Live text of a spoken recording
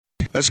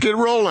Let's get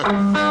rolling.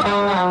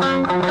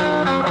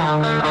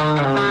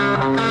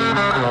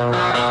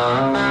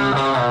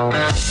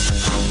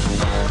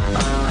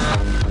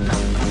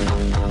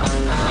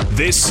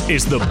 This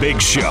is The Big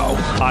Show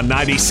on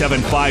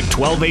 97.5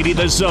 1280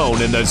 The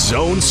Zone and The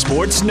Zone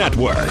Sports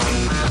Network.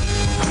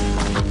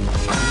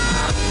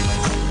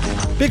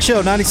 Big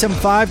Show,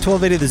 97.5,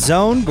 1280 The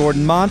Zone.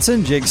 Gordon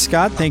Monson, Jake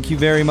Scott, thank you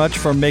very much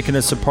for making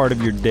us a part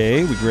of your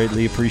day. We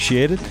greatly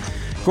appreciate it.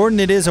 Gordon,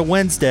 it is a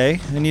Wednesday,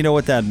 and you know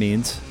what that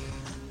means.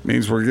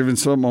 Means we're giving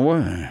something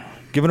away.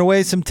 Giving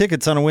away some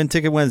tickets on a Win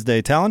Ticket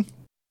Wednesday. Talon?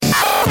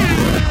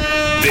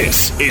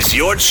 This is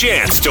your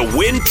chance to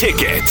win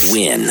tickets.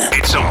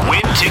 It's a Win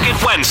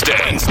Ticket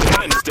Wednesday.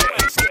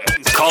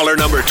 Caller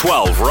number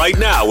 12 right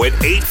now at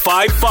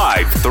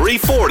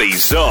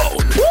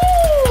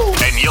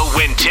 855-340-ZONE. And you'll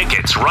win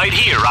tickets right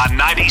here on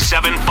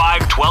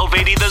 97.5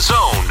 1280 The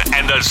Zone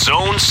and The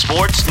Zone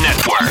Sports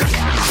Network.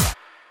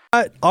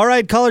 All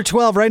right, caller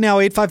 12 right now,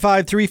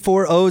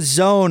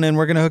 855-340-ZONE, and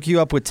we're going to hook you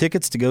up with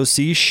tickets to go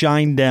see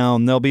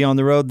Shinedown. They'll be on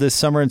the road this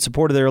summer in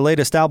support of their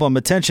latest album,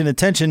 Attention,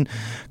 Attention.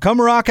 Come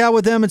rock out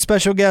with them and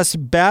special guests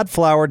Bad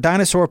Flower,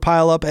 Dinosaur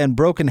Pileup, and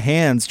Broken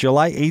Hands,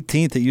 July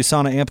 18th at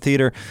USANA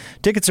Amphitheater.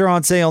 Tickets are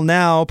on sale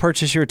now.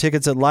 Purchase your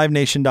tickets at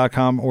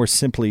livenation.com or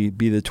simply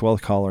be the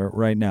 12th caller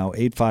right now,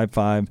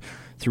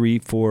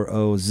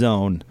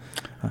 855-340-ZONE.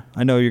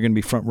 I know you're going to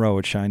be front row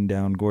at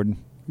Shinedown,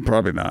 Gordon.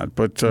 Probably not,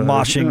 but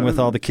moshing with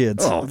all the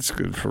kids. Oh, it's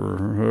good for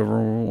whoever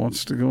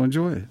wants to go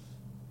enjoy it.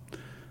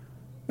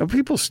 Now,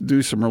 people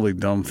do some really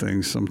dumb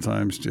things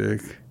sometimes,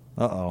 Jake.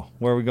 Uh-oh.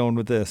 Where are we going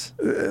with this?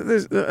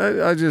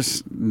 I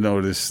just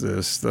noticed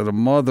this, that a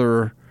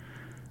mother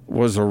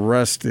was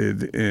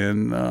arrested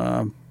in,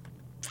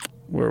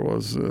 where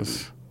was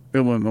this?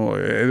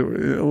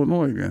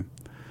 Illinois again.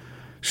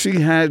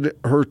 She had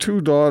her two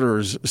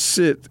daughters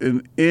sit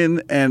in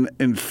an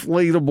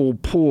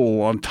inflatable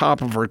pool on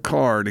top of her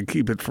car to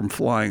keep it from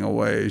flying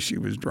away as she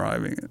was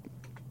driving it.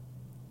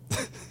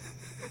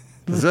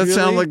 Does that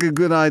sound like a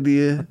good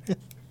idea?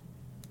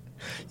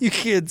 You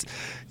kids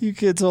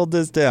hold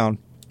this down.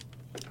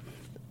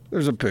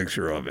 There's a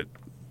picture of it.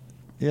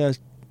 Yeah.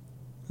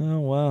 Oh,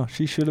 wow.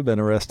 She should have been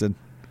arrested.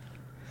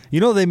 You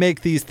know they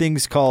make these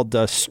things called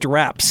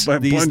straps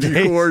these days.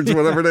 Bungee cords,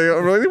 whatever they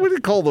are. What do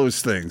you call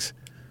those things?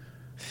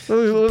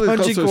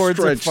 Bungee cords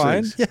are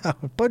fine. Things? Yeah,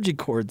 bungee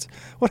cords.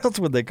 What else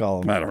would they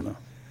call them? I don't know.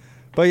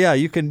 But yeah,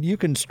 you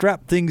can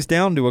strap things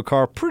down to a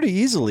car pretty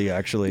easily,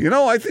 actually. You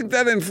know, I think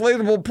that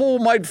inflatable pool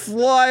might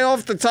fly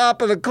off the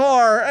top of the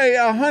car. Hey,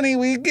 honey,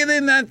 will you get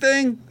in that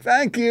thing?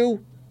 Thank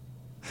you.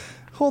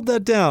 Hold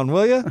that down,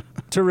 will you?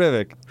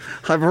 Terrific.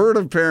 I've heard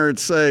of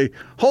parents say,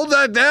 hold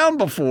that down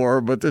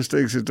before, but this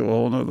takes it to a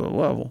whole nother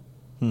level.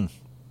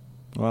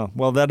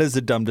 Well, that is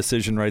a dumb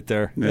decision right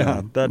there.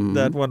 Yeah,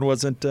 that one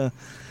wasn't...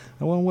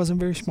 That one wasn't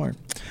very smart.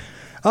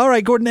 All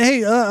right, Gordon.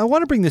 Hey, I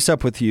want to bring this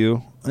up with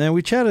you. And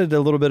we chatted a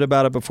little bit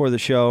about it before the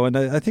show, and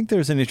I think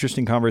there's an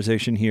interesting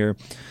conversation here.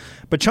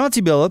 But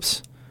Chauncey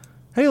Billups,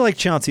 how do you like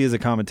Chauncey as a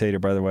commentator,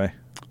 by the way?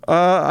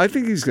 I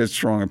think he's got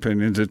strong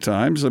opinions at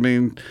times. I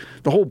mean,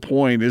 the whole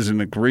point isn't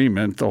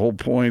agreement. The whole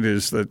point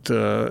is that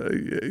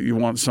you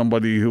want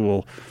somebody who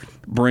will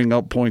bring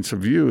up points of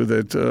view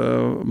that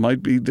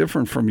might be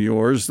different from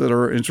yours that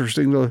are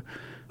interesting to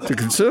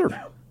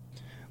consider.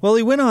 Well,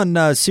 he went on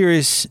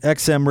Sirius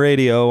XM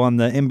radio on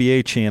the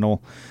NBA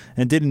channel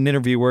and did an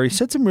interview where he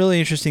said some really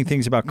interesting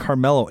things about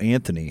Carmelo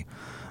Anthony.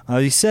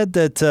 He said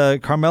that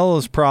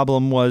Carmelo's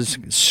problem was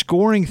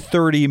scoring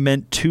 30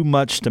 meant too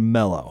much to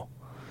Melo.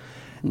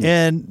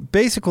 And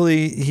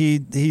basically,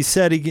 he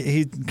said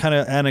he kind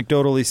of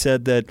anecdotally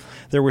said that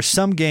there were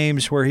some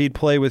games where he'd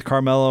play with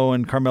Carmelo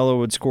and Carmelo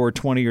would score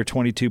 20 or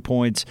 22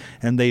 points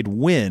and they'd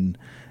win,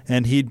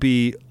 and he'd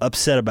be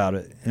upset about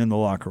it in the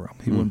locker room.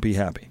 He wouldn't be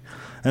happy.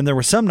 And there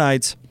were some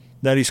nights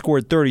that he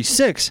scored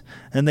 36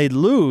 and they'd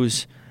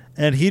lose,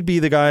 and he'd be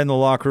the guy in the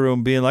locker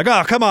room being like,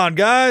 oh, come on,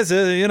 guys.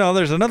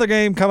 There's another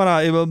game coming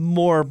on. It was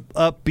more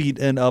upbeat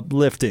and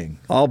uplifting.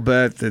 I'll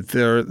bet that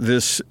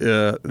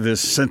this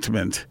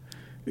sentiment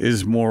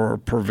is more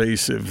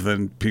pervasive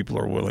than people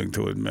are willing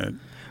to admit.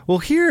 Well,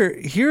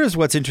 here's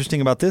what's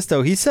interesting about this,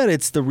 though. He said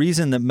it's the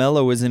reason that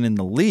Melo isn't in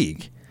the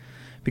league,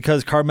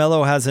 because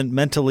Carmelo hasn't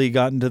mentally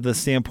gotten to the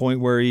standpoint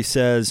where he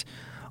says,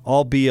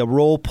 I'll be a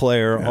role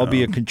player, I'll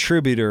be a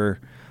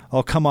contributor,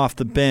 I'll come off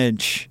the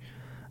bench,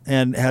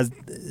 and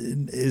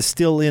is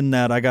still in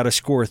that I got to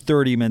score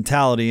 30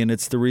 mentality, and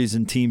it's the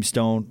reason teams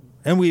don't.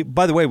 And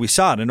by the way, we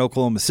saw it in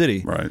Oklahoma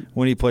City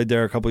when he played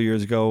there a couple of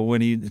years ago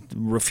when he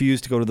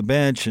refused to go to the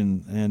bench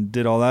and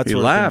did all that sort of thing.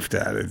 He laughed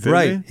at it,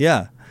 didn't he?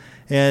 Yeah.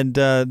 And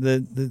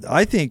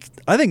I think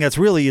that's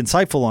really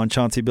insightful on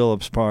Chauncey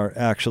Billups' part,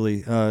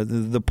 actually,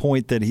 the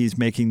point that he's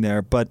making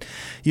there. But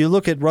you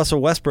look at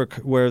Russell Westbrook,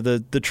 where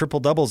the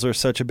triple-doubles are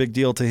such a big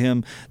deal to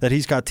him that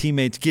he's got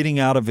teammates getting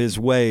out of his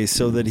way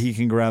so that he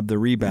can grab the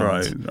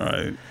rebounds.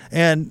 Right.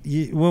 And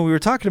when we were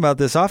talking about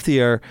this off the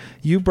air,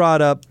 you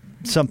brought up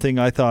something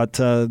I thought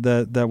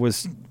that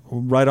was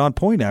right on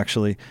point,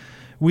 actually.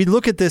 We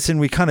look at this and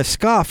we kind of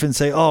scoff and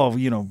say,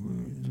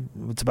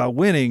 it's about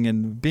winning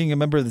and being a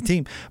member of the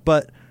team.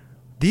 But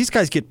these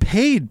guys get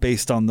paid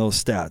based on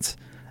those stats.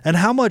 And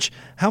how much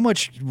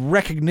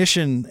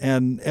recognition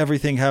and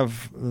everything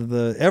have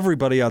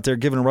everybody out there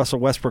giving Russell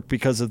Westbrook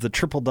because of the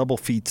triple-double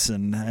feats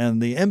and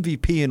the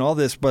MVP and all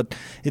this, but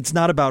it's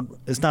not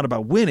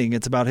about winning.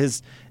 It's about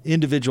his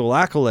individual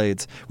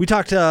accolades. We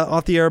talked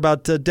off the air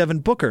about Devin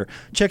Booker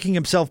checking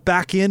himself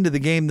back into the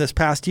game this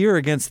past year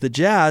against the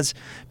Jazz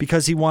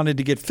because he wanted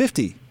to get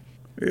 50.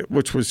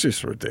 Which was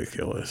just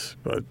ridiculous,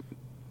 but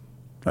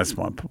that's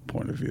my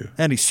point of view.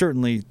 And he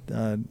certainly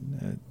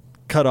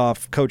cut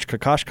off Coach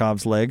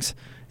Kokoshkov's legs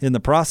in the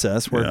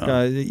process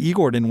where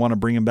Igor didn't want to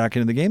bring him back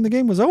into the game. The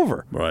game was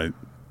over. Right.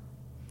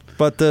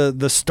 But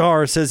the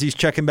star says he's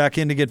checking back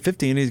in to get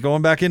 50, and he's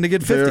going back in to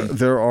get 50.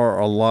 There are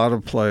a lot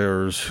of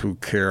players who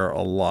care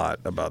a lot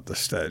about the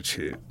stat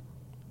sheet.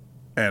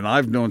 And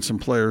I've known some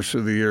players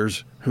through the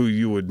years who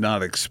you would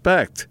not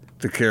expect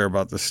to care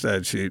about the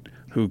stat sheet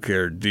who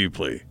care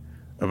deeply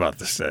about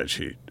the stat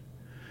sheet.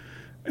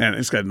 And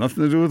it's got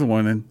nothing to do with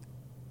winning.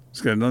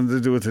 It's got nothing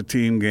to do with the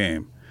team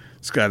game.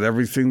 It's got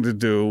everything to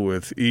do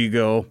with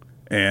ego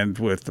and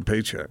with the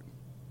paycheck.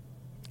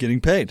 Getting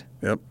paid.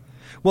 Yep.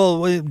 Well,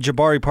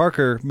 Jabari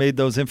Parker made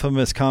those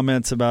infamous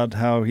comments about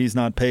how he's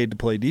not paid to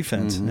play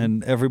defense,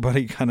 and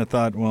everybody kind of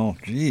thought, well,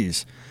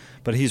 geez.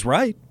 But he's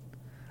right.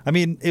 I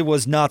mean, it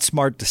was not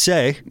smart to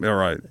say. You're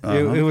right.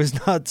 It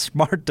was not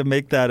smart to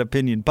make that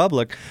opinion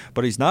public,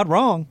 but he's not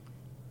wrong.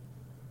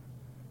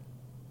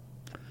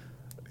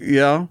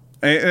 Yeah.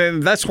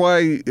 And that's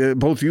why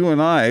both you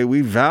and I, we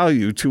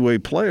value two-way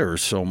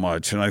players so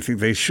much, and I think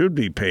they should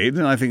be paid,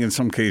 and I think in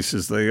some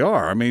cases they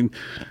are. I mean,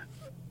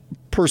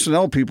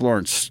 personnel people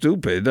aren't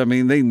stupid. I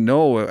mean, they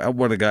know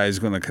what a guy is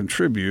going to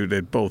contribute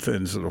at both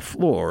ends of the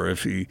floor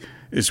if he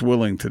is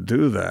willing to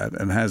do that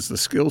and has the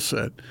skill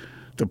set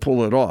to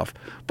pull it off.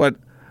 But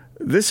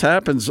this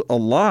happens a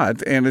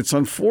lot, and it's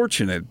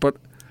unfortunate. But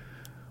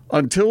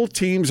until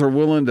teams are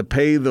willing to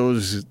pay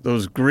those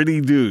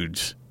gritty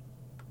dudes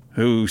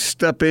who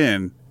step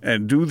in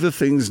and do the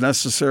things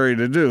necessary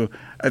to do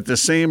at the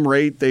same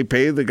rate they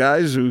pay the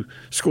guys who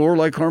score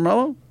like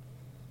Carmelo,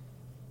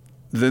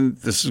 then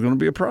this is going to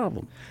be a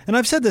problem. And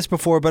I've said this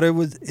before, but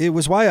it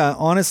was why I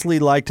honestly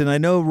liked, and I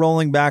know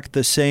rolling back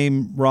the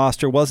same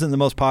roster wasn't the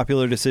most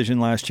popular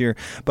decision last year,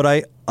 but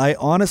I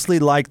honestly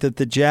liked that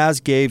the Jazz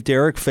gave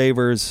Derek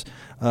Favors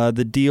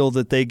the deal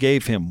that they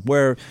gave him,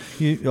 where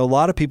a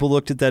lot of people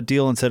looked at that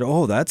deal and said,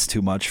 oh, that's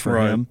too much for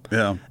him.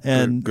 Yeah,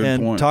 and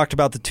good point. Talked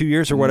about the 2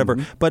 years or whatever.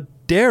 But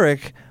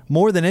Derek,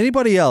 more than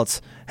anybody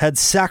else, had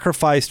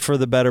sacrificed for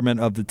the betterment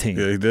of the team.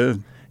 Yeah, he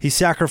did. He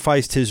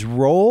sacrificed his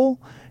role.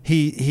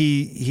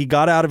 He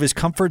got out of his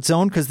comfort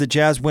zone because the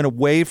Jazz went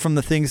away from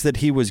the things that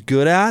he was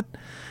good at.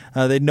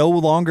 They no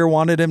longer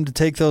wanted him to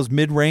take those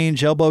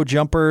mid-range elbow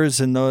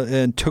jumpers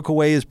and took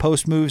away his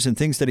post moves and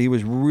things that he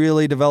was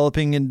really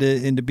developing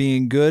into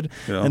being good.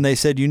 Yeah. And they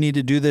said, you need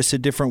to do this a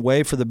different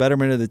way for the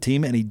betterment of the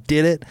team. And he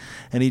did it.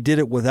 And he did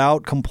it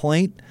without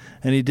complaint.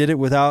 And he did it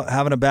without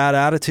having a bad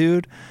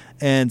attitude.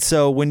 And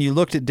so when you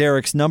looked at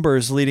Derek's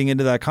numbers leading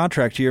into that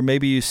contract year,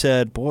 maybe you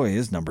said, boy,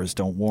 his numbers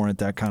don't warrant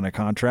that kind of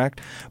contract.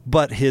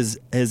 But his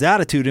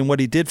attitude and what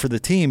he did for the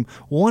team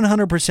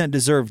 100%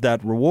 deserved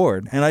that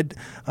reward. And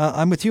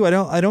I'm with you.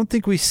 I don't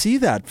think we see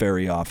that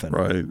very often.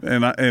 Right.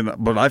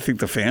 But I think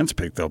the fans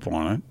picked up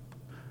on it.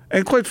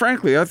 And quite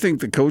frankly, I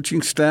think the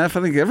coaching staff,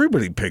 I think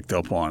everybody picked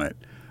up on it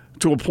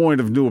to a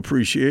point of new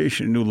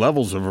appreciation, new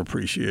levels of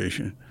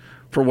appreciation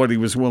for what he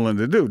was willing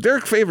to do.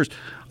 Derek Favors,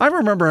 I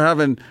remember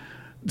having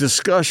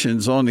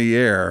discussions on the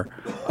air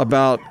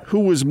about who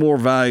was more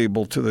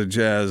valuable to the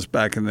Jazz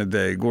back in the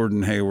day,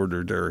 Gordon Hayward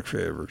or Derek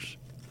Favors.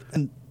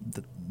 And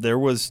there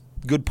was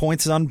good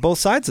points on both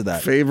sides of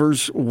that.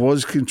 Favors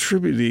was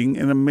contributing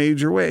in a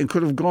major way and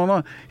could have gone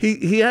on.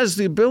 He has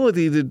the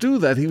ability to do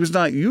that. He was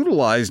not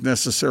utilized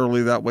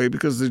necessarily that way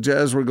because the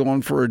Jazz were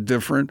going for a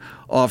different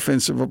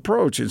offensive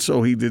approach, and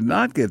so he did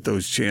not get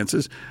those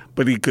chances,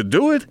 but he could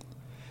do it.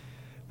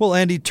 Well,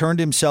 and he turned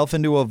himself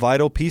into a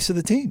vital piece of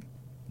the team.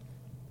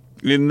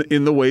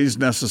 In the ways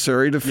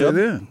necessary to fit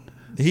in.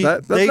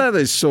 That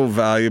is so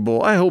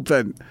valuable. I hope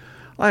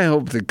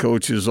the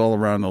coaches all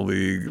around the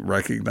league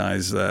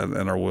recognize that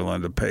and are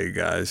willing to pay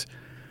guys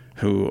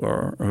who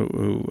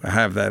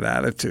have that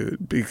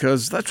attitude,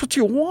 because that's what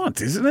you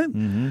want, isn't it?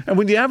 Mm-hmm. And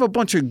when you have a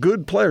bunch of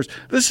good players,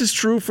 this is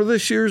true for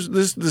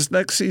this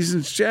next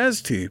season's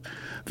Jazz team.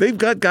 They've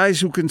got guys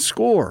who can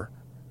score.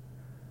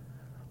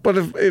 But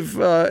if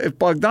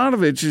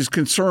Bogdanovich is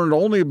concerned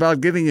only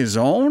about getting his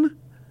own,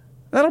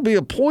 that'll be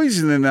a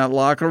poison in that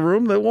locker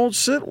room that won't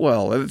sit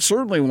well, and it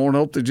certainly won't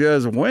help the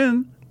Jazz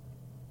win.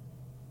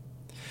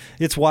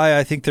 It's why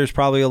I think there's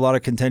probably a lot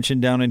of contention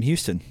down in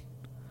Houston,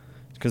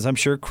 because I'm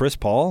sure Chris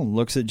Paul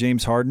looks at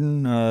James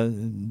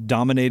Harden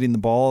dominating the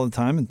ball all the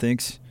time and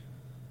thinks,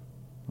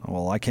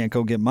 well, I can't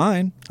go get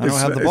mine. I don't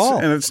have the ball.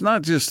 And it's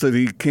not just that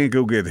he can't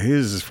go get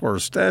his as far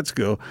as stats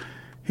go.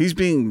 He's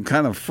being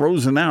kind of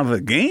frozen out of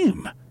the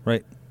game.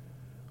 Right.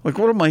 Like,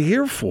 what am I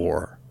here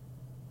for?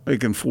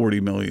 Making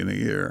 $40 million a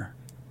year.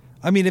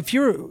 I mean,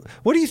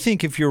 what do you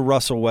think if you're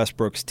Russell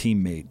Westbrook's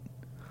teammate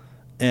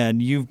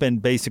and you've been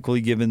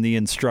basically given the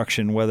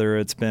instruction, whether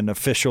it's been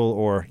official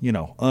or,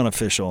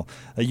 unofficial,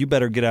 you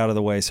better get out of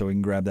the way so we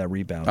can grab that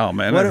rebound? Oh,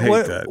 man, I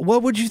hate that.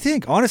 What would you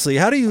think? Honestly,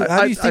 how do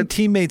you think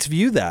teammates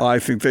view that? I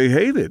think they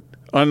hate it,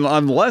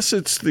 unless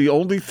it's the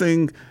only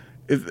thing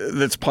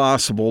that's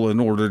possible in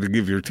order to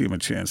give your team a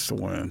chance to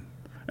win.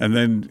 And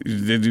then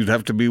you'd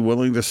have to be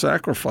willing to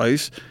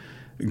sacrifice,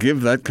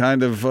 give that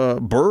kind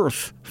of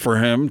berth for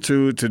him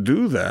to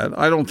do that.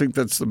 I don't think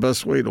that's the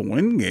best way to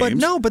win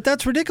games. But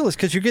that's ridiculous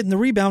because you're getting the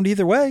rebound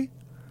either way.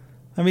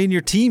 I mean,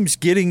 your team's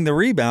getting the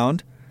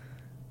rebound.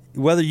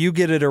 Whether you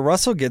get it or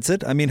Russell gets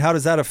it, I mean, how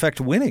does that affect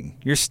winning?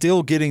 You're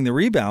still getting the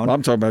rebound.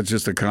 I'm talking about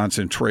just a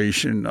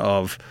concentration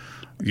of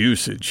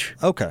usage.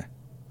 Okay.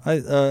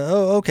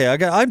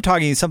 I'm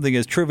talking something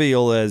as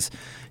trivial as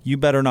you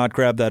better not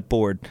grab that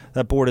board.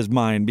 That board is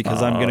mine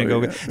because I'm going to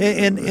go.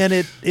 Yeah. And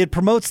it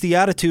promotes the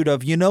attitude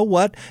of, you know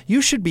what?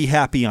 You should be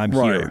happy I'm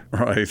here.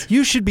 Right.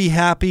 You should be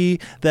happy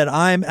that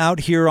I'm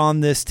out here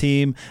on this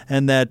team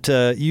and that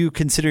you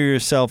consider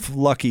yourself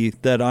lucky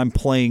that I'm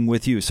playing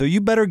with you. So you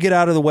better get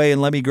out of the way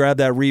and let me grab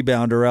that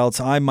rebound or else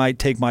I might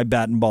take my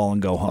bat and ball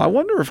and go home. I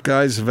wonder if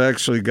guys have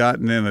actually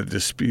gotten in a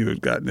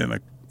dispute, gotten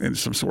in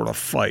some sort of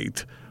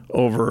fight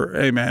over,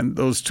 hey, man,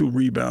 those 2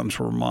 rebounds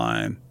were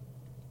mine.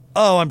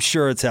 Oh, I'm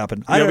sure it's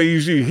happened.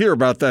 You hear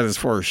about that as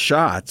far as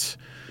shots,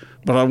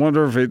 but I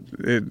wonder if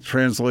it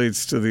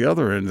translates to the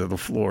other end of the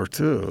floor,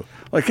 too.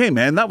 Like, hey,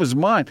 man, that was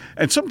mine.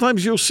 And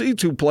sometimes you'll see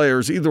 2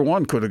 players, either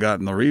one could have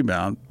gotten the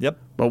rebound. Yep.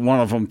 But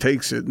one of them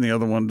takes it and the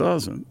other one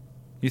doesn't.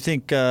 You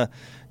think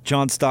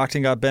John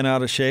Stockton got bent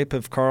out of shape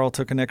if Karl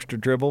took an extra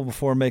dribble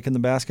before making the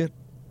basket?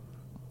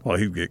 Well,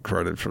 he'd get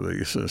credit for the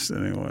assist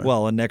anyway.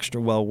 Well,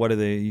 what are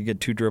they? You get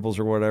 2 dribbles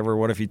or whatever.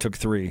 What if he took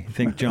 3? You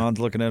think John's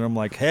looking at him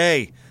like,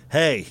 hey,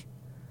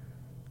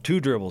 2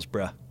 dribbles,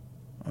 bruh.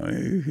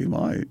 He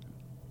might.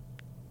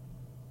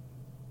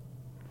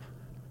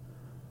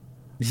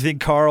 You think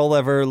Karl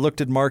ever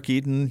looked at Mark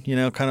Eaton,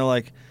 kind of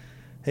like,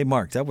 hey,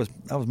 Mark, that was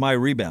my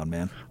rebound,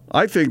 man.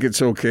 I think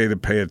it's okay to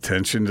pay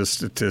attention to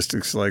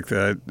statistics like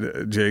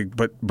that, Jake,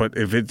 but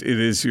if it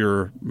is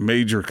your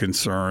major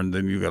concern,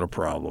 then you got a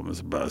problem as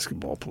a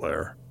basketball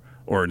player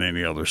or in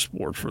any other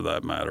sport for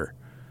that matter.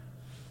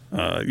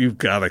 You've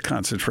got to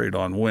concentrate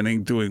on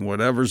winning, doing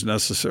whatever's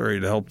necessary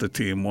to help the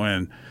team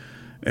win.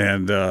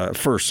 And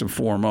first and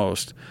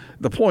foremost,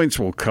 the points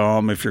will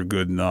come if you're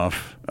good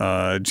enough,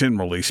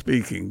 generally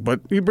speaking.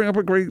 But you bring up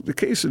the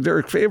case of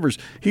Derek Favors.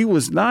 He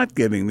was not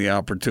getting the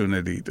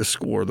opportunity to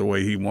score the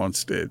way he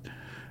once did.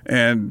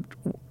 And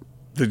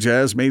the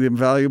Jazz made him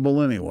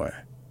valuable anyway.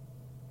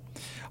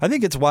 I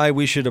think it's why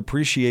we should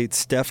appreciate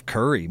Steph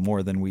Curry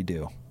more than we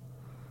do.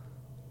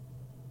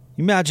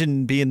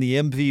 Imagine being the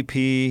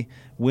MVP,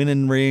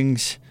 winning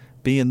rings,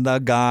 being the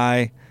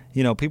guy.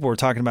 People were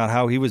talking about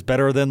how he was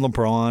better than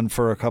LeBron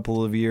for a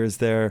couple of years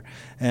there.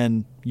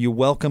 And you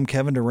welcome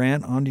Kevin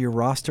Durant onto your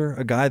roster,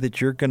 a guy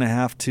that you're going to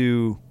have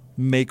to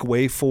make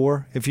way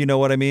for, if you know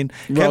what I mean.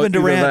 Well, Kevin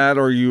Durant, either that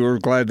or you were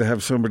glad to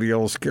have somebody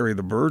else carry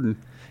the burden.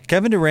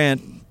 Kevin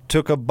Durant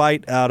took a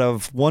bite out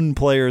of one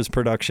player's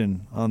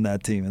production on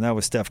that team, and that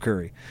was Steph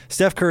Curry.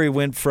 Steph Curry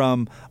went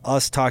from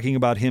us talking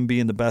about him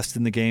being the best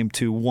in the game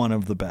to one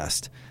of the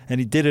best, and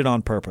he did it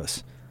on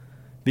purpose.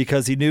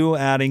 Because he knew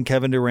adding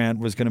Kevin Durant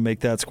was going to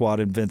make that squad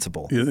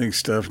invincible. You think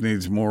Steph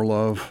needs more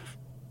love?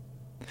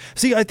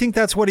 See, I think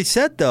that's what he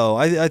said, though.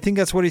 I think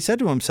that's what he said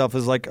to himself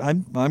is like,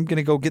 I'm going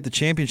to go get the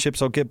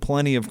championships. I'll get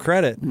plenty of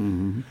credit.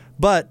 Mm-hmm.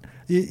 But,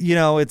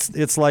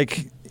 it's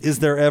like, is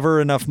there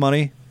ever enough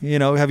money?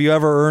 Have you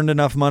ever earned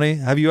enough money?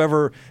 Have you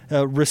ever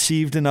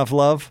received enough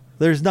love?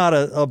 There's not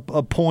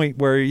a point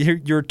where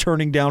you're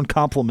turning down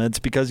compliments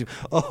because,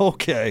 I've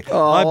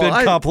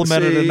been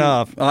complimented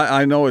enough.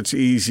 I know it's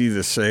easy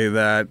to say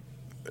that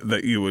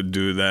you would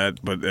do that,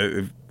 but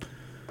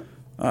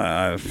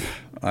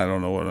I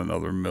don't know what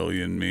another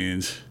million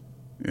means,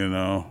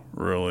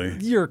 really.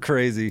 You're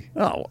crazy.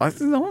 No,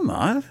 I'm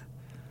not.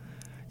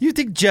 You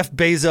think Jeff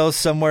Bezos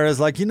somewhere is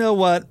like, you know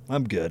what?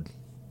 I'm good.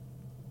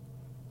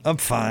 I'm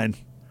fine.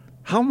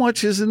 How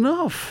much is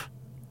enough?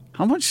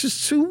 How much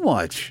is too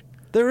much?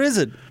 There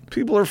isn't.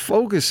 People are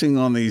focusing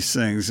on these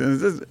things.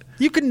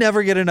 You can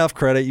never get enough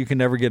credit. You can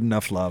never get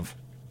enough love.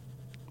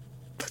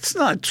 That's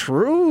not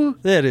true.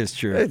 It is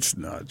true. It's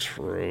not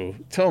true.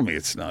 Tell me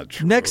it's not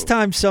true. Next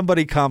time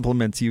somebody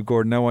compliments you,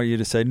 Gordon, I want you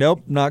to say,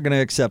 nope, not going to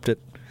accept it.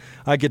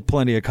 I get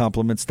plenty of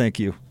compliments. Thank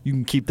you. You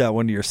can keep that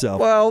one to yourself.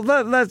 Well,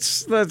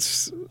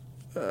 that's.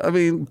 I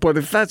mean, but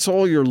if that's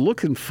all you're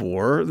looking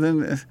for,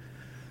 then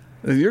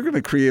you're going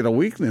to create a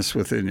weakness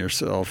within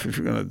yourself if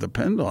you're going to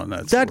depend on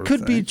that. That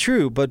could be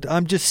true, but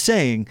I'm just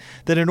saying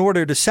that in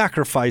order to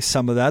sacrifice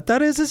some of that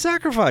is a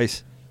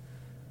sacrifice.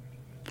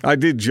 I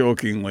did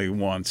jokingly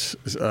once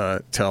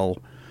tell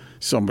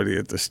somebody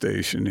at the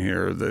station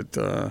here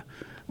that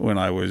when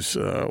I was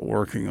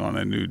working on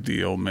a new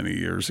deal many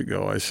years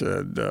ago, I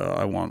said,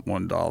 I want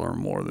 $1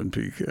 more than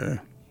PK.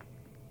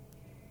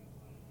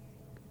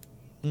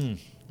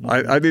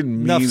 I didn't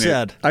mean Enough it.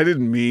 said. I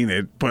didn't mean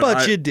it,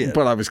 But you did.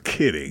 But I was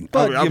kidding.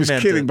 But I you was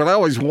meant kidding, it. but I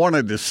always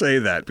wanted to say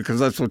that because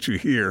that's what you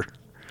hear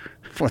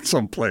what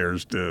some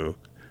players do.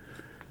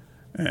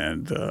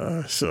 And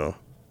so,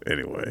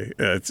 anyway,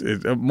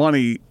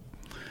 money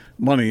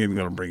ain't going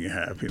to bring you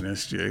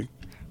happiness, Jake.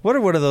 What are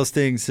one of those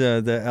things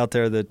that out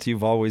there that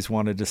you've always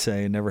wanted to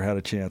say and never had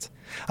a chance?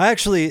 I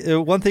actually,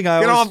 one thing I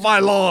Get always, off my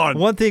lawn.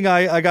 One thing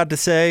I got to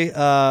say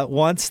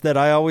once that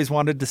I always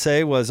wanted to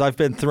say was I've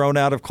been thrown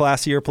out of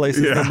classier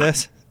places than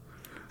this.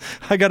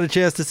 I got a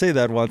chance to say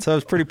that once. I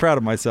was pretty proud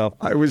of myself.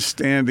 I was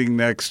standing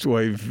next to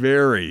a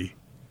very,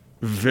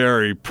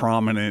 very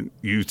prominent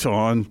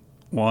Utahn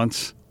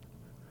once.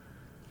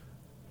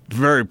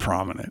 Very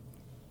prominent.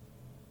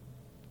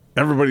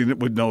 Everybody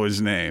would know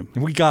his name.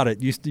 We got it.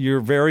 You're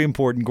very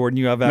important, Gordon.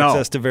 You have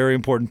access to very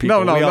important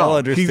people. No. We all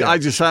understand. I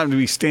just happened to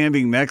be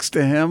standing next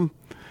to him,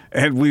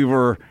 and we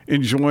were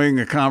enjoying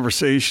a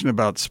conversation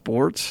about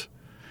sports.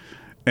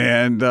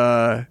 And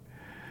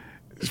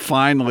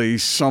finally,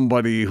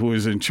 somebody who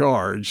was in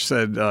charge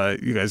said,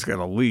 you guys got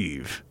to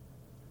leave.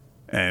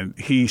 And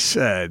he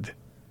said,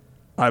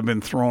 I've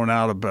been thrown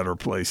out of better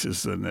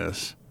places than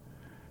this.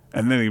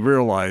 And then he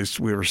realized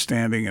we were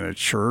standing in a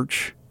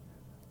church,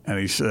 and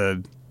he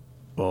said,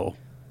 well,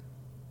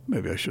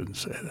 maybe I shouldn't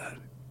say that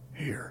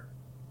here.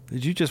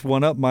 Did you just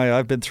one up my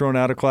I've been thrown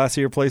out of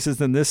classier places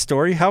than this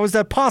story? How is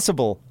that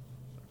possible?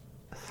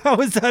 How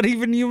is that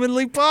even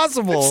humanly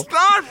possible? It's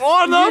not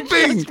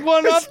one-upping. It's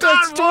not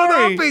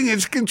one-upping.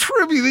 It's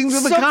contributing to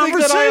the Something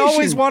conversation. that I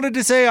always wanted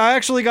to say, I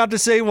actually got to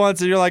say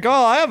once, and you're like, oh,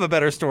 I have a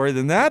better story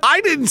than that.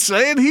 I didn't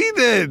say it. He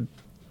did.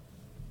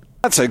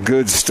 That's a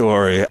good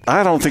story.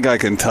 I don't think I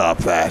can top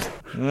that.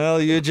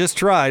 Well, you just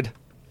tried.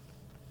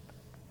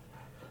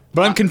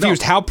 But I'm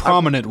confused. How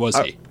prominent was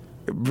he?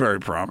 Very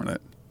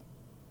prominent.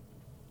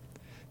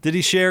 Did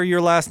he share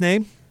your last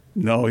name?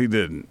 No, he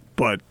didn't.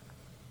 But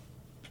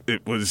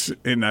it was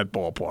in that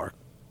ballpark.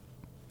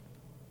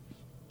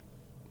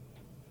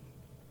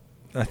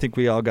 I think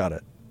we all got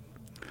it.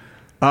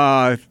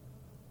 I'm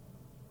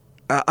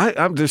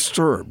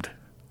disturbed.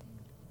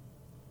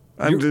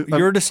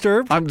 You're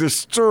disturbed? I'm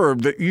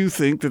disturbed that you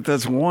think that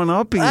that's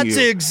one-upping you. That's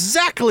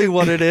exactly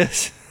what it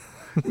is.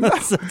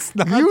 That's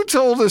not. You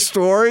told a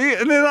story,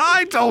 and then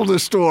I told a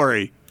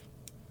story.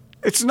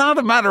 It's not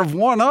a matter of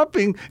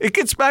one-upping. It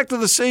gets back to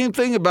the same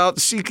thing about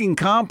seeking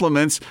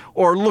compliments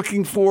or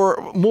looking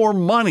for more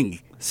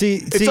money.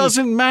 It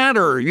doesn't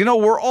matter. You know,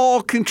 we're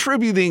all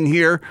contributing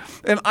here,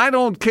 and I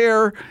don't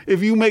care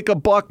if you make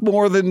 $1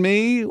 more than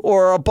me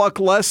or $1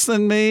 less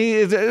than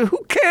me.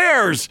 Who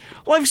cares?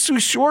 Life's too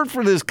short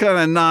for this kind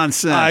of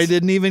nonsense. I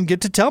didn't even get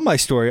to tell my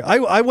story.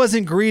 I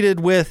wasn't greeted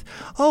with,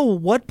 oh,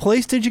 what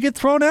place did you get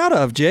thrown out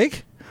of,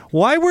 Jake?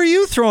 Why were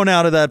you thrown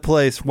out of that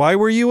place? Why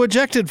were you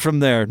ejected from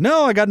there?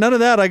 No, I got none of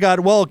that. I got,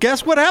 well,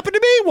 guess what happened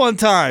to me one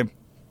time?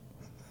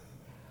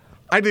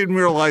 I didn't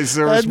realize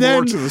there was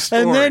more to the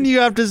story. And then you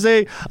have to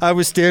say, I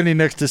was standing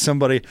next to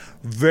somebody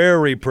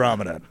very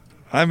prominent.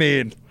 I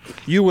mean,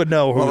 you would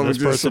know who this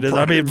person is.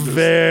 I mean,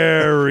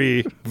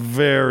 very,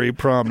 very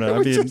prominent. I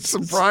mean, just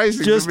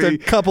surprising just to me. a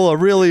couple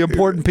of really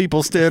important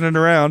people standing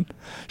around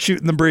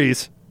shooting the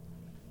breeze.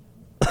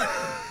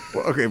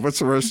 Well, okay, what's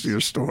the rest of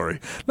your story?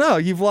 No,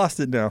 you've lost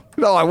it now.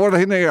 No, I want to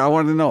hear. I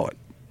want to know it.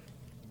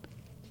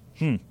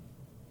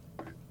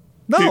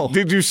 No.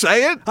 Did you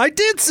say it? I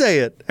did say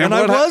it. And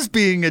I what was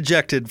being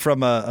ejected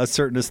from a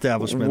certain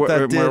establishment.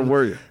 Where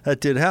were you? That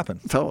did happen.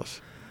 Tell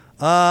us.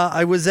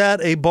 I was at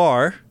a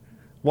bar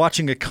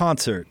watching a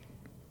concert,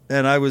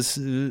 and I was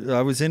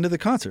into the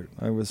concert.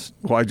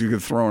 Why'd you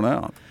get thrown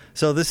out?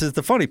 So this is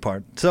the funny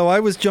part. So I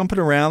was jumping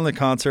around the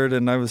concert,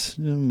 and I was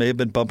may have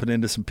been bumping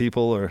into some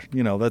people, or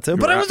that's it.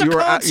 But it was a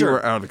concert. You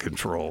were out of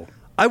control.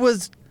 I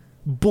was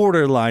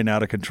borderline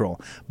out of control.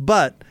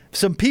 But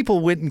some people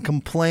went and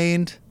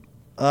complained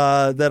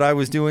that I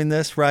was doing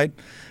this, right?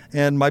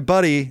 And my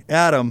buddy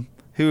Adam,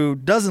 who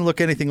doesn't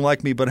look anything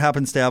like me but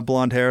happens to have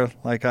blonde hair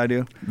like I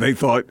do. They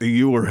thought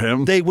you were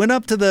him? They went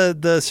up to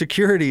the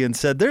security and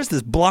said, there's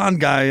this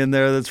blonde guy in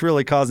there that's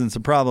really causing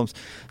some problems.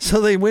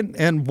 So they went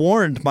and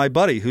warned my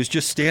buddy who's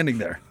just standing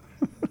there.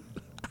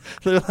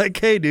 They're like,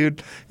 hey,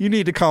 dude, you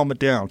need to calm it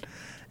down.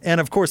 And,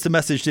 of course, the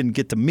message didn't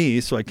get to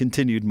me, so I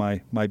continued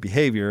my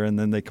behavior, and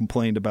then they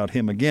complained about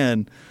him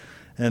again.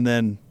 And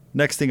then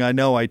next thing I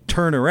know, I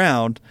turn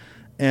around,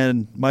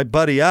 and my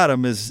buddy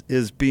Adam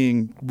is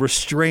being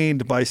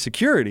restrained by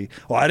security.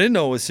 Well, I didn't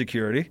know it was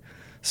security.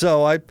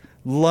 So I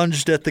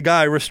lunged at the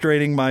guy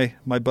restraining my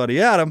buddy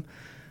Adam.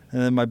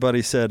 And then my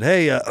buddy said,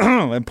 hey,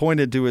 and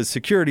pointed to his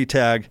security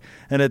tag.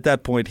 And at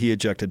that point, he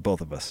ejected both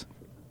of us.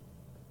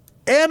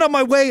 And on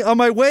my way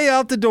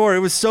out the door, it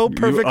was so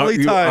perfectly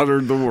you timed.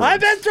 uttered the words.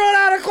 I've been thrown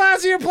out of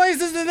classier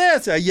places than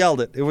this. I yelled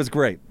it. It was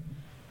great.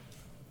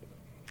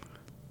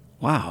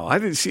 Wow, I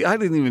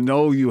didn't even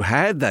know you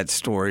had that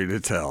story to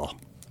tell.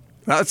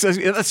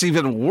 That's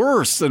even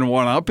worse than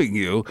one-upping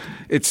you.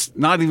 It's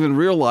not even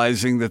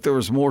realizing that there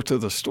was more to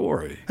the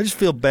story. I just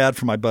feel bad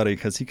for my buddy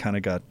because he kind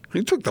of got...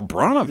 He took the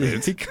brunt of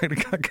it. He kind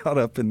of got caught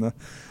up in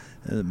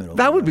in the middle.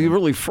 That would be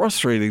really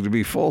frustrating to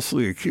be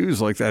falsely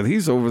accused like that.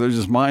 He's over there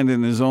just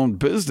minding his own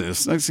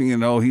business. Next thing you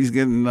know, he's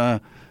getting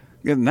that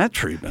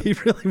treatment. He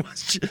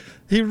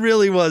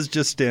really was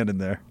just standing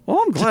there.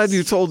 Well, I'm glad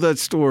you told that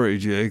story,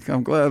 Jake.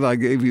 I'm glad I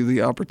gave you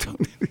the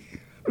opportunity.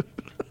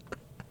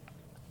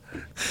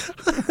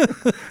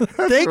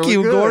 Thank really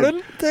you, good.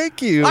 Gordon.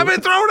 Thank you. I've been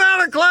thrown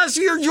out of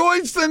classier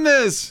joints than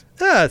this.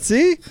 Yeah,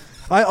 see?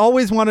 I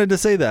always wanted to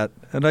say that,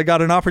 and I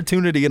got an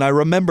opportunity, and I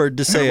remembered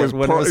to say it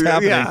when it was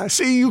happening. Yeah,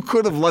 see, you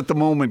could have let the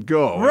moment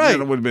go. Right. And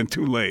then it would have been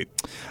too late.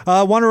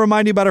 Want to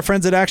remind you about our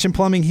friends at Action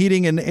Plumbing,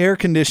 Heating, and Air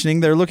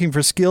Conditioning. They're looking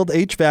for skilled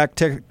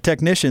HVAC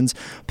technicians,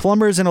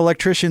 plumbers, and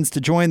electricians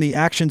to join the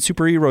Action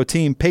Superhero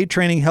team. Paid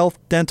training, health,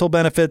 dental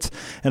benefits,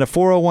 and a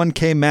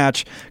 401k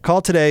match.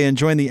 Call today and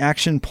join the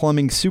Action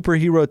Plumbing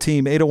Superhero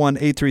team,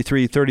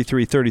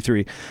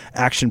 801-833-3333.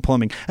 Action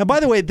Plumbing. And by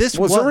the way,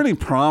 Was there any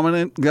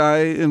prominent guy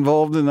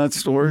involved in that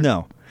story?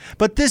 No.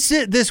 But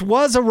this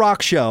was a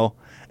rock show.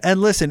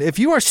 And listen, if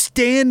you are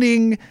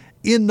standing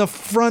in the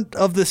front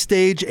of the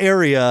stage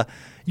area,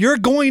 you're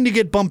going to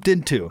get bumped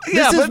into.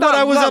 Yeah, this is but what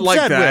I was not upset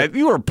like that. with.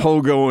 You were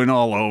pogoing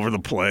all over the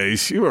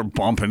place. You were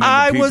bumping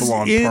into people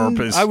on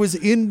purpose. I was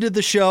into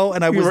the show,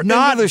 and I you was were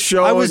not into the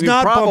show. I was and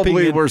not you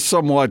probably bumping were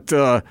somewhat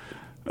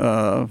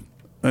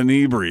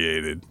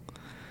inebriated.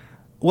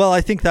 Well,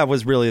 I think that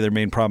was really their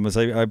main problem. Is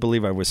I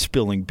believe I was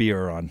spilling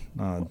beer on.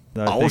 You didn't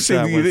tell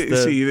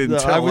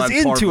I was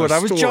that part into of it. the I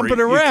was story. jumping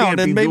You around can't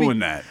and be maybe doing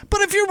that.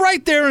 But if you're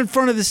right there in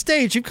front of the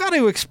stage, you've got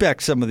to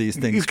expect some of these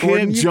things. You Gordon.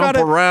 can't You jump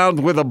gotta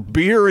around with a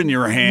beer in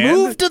your hand.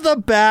 Move to the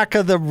back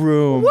of the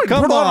room. What,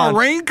 Come put on a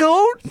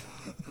raincoat?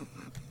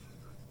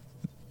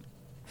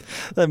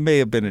 That may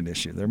have been an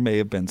issue. There may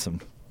have been some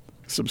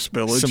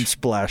spillage.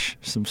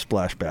 some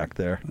splash back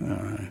there.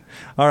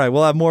 All right.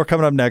 We'll have more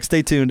coming up next.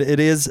 Stay tuned. It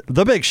is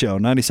The Big Show,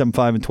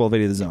 97.5 and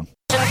 1280 The Zone.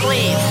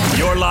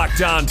 You're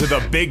locked on to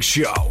The Big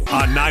Show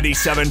on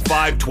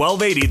 97.5,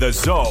 1280 The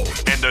Zone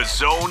and The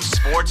Zone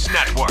Sports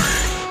Network.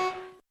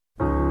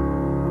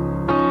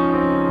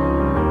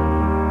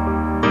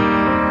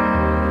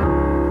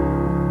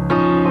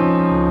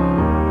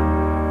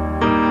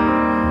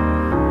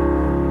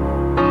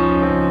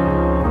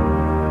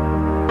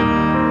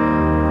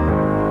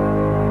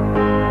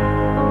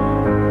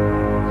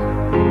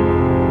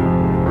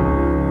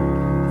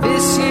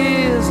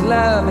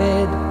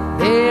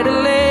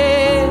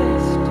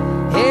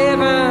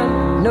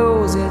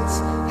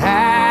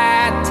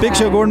 Big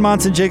Show, Gordon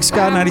Monson, Jake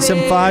Scott,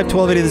 97.5,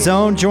 1280 The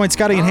Zone. Join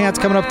Scotty and Hans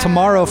coming up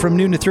tomorrow from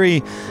noon to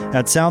 3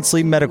 at Sound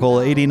Sleep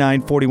Medical,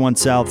 8941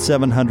 South,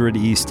 700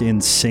 East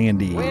in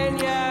Sandy.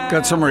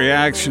 Got some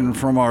reaction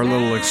from our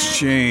little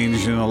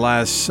exchange in the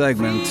last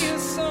segment.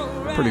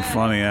 Pretty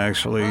funny,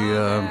 actually.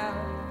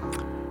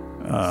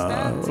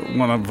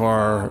 One of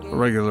our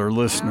regular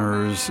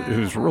listeners,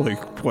 who's really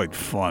quite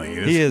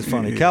funny. He is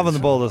funny. Calvin the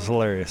Bull is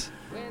hilarious.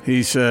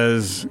 He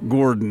says,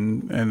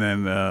 Gordon, and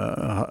then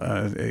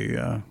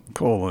a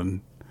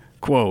colon,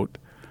 quote,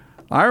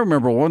 I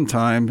remember one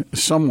time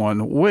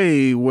someone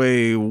way,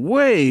 way,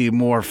 way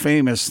more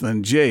famous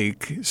than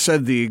Jake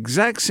said the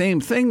exact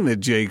same thing that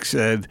Jake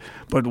said,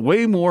 but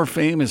way more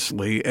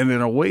famously and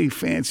in a way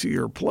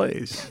fancier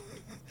place.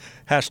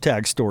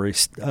 Hashtag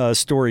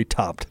story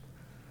topped.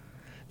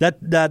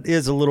 That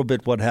is a little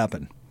bit what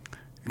happened.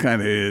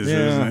 Kind of is,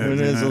 yeah, isn't it?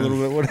 It is a little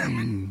bit what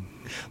happened.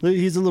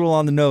 He's a little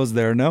on the nose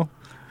there, no?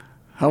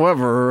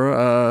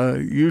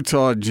 However,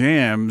 Utah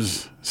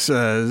Jams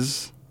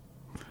says,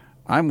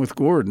 I'm with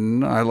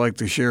Gordon. I like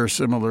to share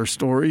similar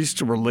stories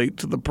to relate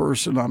to the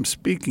person I'm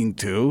speaking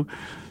to.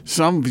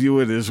 Some view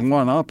it as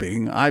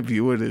one-upping. I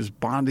view it as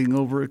bonding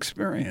over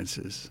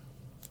experiences.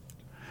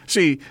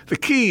 See, the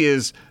key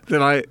is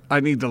that I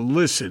need to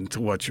listen to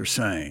what you're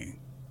saying,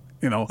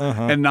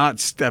 and not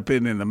step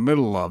in the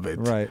middle of it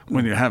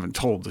when you haven't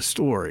told the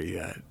story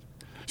yet.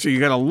 So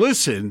you got to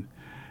listen,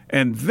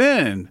 and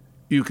then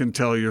you can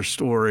tell your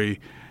story,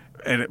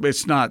 and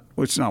it's not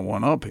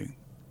one-upping,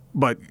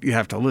 but you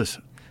have to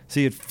listen.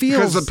 See, it feels...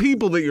 Because the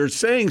people that you're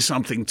saying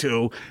something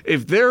to,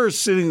 if they're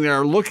sitting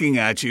there looking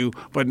at you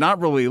but not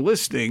really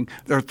listening,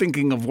 they're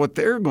thinking of what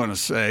they're going to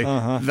say,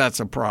 that's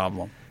a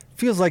problem.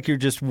 Feels like you're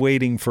just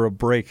waiting for a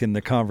break in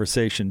the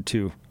conversation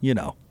to,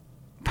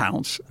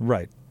 pounce.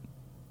 Right.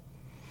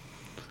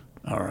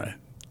 All right.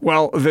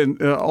 Well,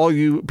 then all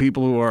you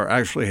people who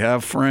actually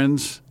have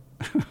friends...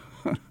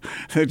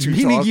 that you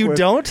Meaning talk you with.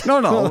 don't?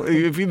 No.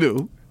 If you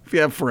do, if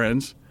you have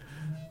friends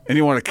and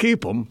you want to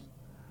keep them,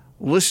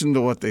 listen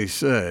to what they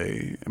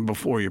say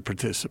before you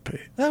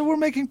participate. We're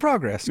making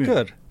progress.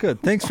 Yeah.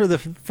 Good. Thanks for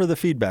the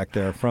feedback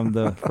there from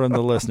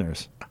the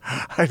listeners.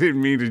 I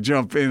didn't mean to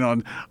jump in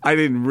on. I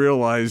didn't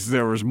realize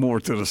there was more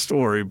to the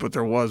story, but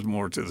there was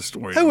more to the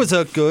story. It was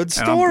a good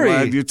story. And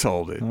I'm glad you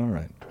told it. All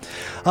right.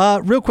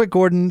 Real quick,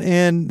 Gordon,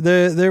 and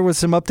there was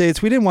some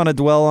updates. We didn't want to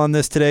dwell on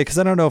this today because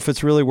I don't know if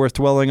it's really worth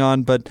dwelling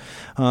on, but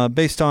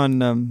based on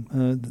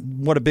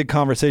what a big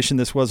conversation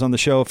this was on the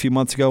show a few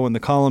months ago in the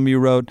column you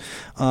wrote,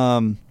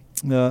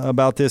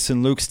 about this,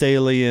 and Luke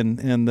Staley and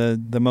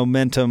the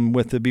momentum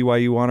with the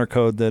BYU Honor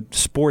Code that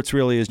sports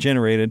really has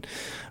generated,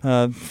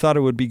 thought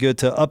it would be good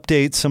to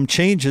update some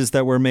changes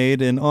that were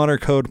made in Honor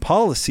Code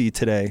policy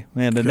today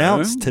and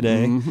announced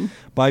today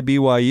by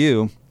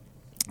BYU.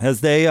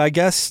 As they, I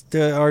guess,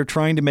 are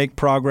trying to make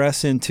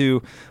progress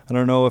into, I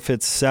don't know if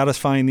it's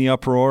satisfying the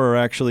uproar or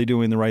actually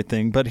doing the right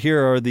thing, but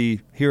here are the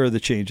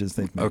changes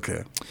they've made.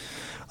 Okay.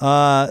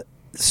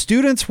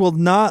 Students will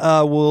not.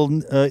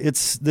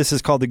 This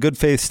is called the good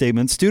faith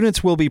statement.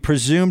 Students will be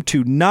presumed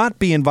to not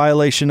be in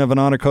violation of an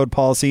honor code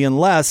policy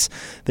unless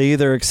they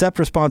either accept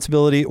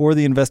responsibility or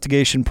the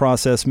investigation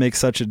process makes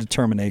such a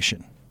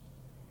determination.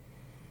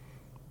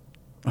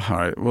 All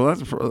right. Well,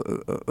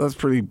 that's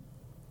pretty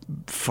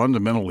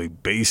fundamentally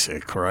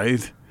basic,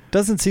 right?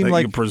 Doesn't seem that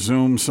like you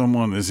presume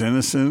someone is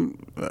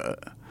innocent.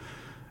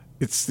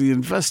 It's the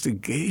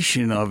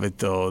investigation of it,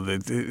 though,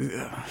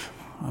 that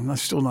I'm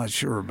still not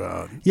sure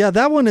about. Yeah,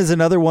 that one is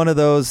another one of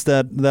those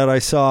that I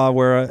saw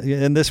where,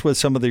 and this was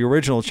some of the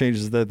original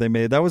changes that they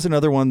made. That was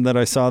another one that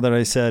I saw that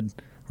I said,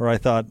 or I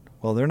thought,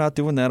 well, they're not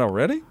doing that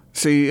already?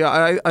 See,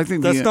 I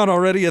think that's not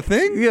already a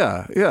thing?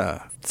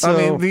 Yeah. So,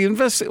 I mean,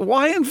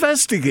 why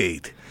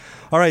investigate?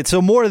 All right,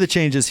 so more of the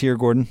changes here,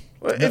 Gordon.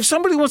 If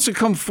somebody wants to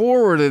come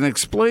forward and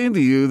explain to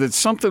you that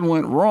something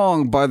went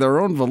wrong by their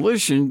own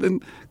volition,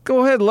 then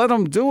go ahead, let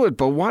them do it.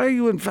 But why are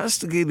you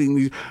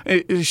investigating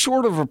these?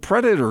 Short of a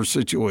predator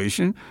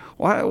situation,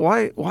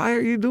 why are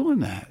you doing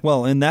that?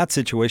 Well, in that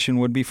situation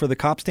would be for the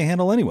cops to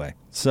handle anyway.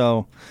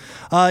 So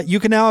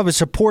you can now have a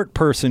support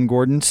person,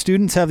 Gordon.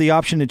 Students have the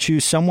option to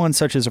choose someone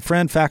such as a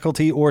friend,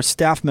 faculty, or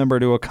staff member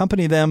to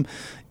accompany them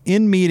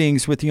in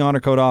meetings with the Honor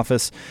Code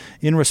Office.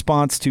 In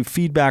response to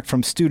feedback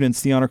from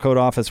students, the Honor Code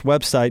Office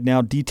website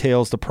now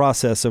details the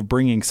process of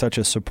bringing such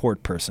a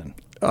support person.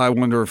 I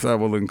wonder if that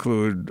will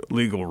include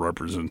legal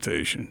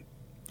representation.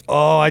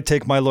 Oh, I'd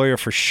take my lawyer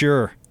for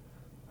sure.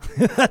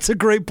 That's a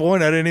great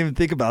point. I didn't even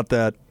think about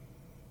that.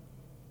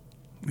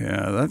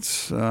 Yeah,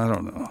 I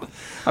don't know.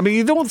 I mean,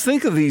 you don't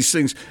think of these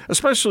things,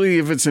 especially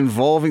if it's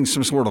involving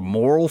some sort of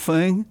moral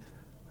thing.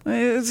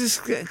 It's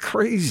just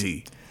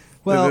crazy.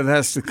 Well, that it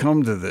has to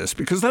come to this,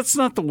 because that's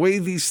not the way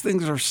these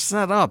things are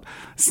set up.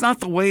 It's not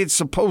the way it's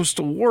supposed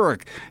to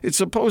work. It's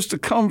supposed to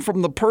come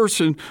from the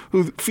person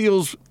who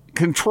feels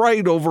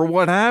contrite over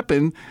what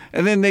happened,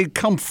 and then they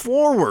come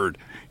forward.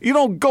 You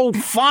don't go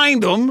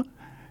find them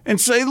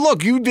and say,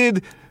 look, you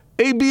did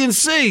A, B, and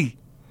C.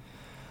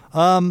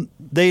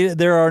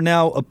 There are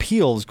now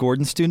appeals,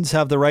 Gordon. Students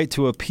have the right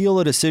to appeal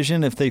a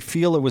decision if they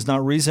feel it was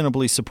not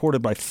reasonably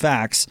supported by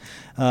facts.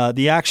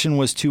 The action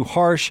was too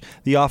harsh,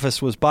 the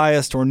office was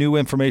biased, or new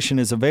information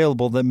is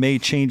available that may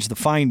change the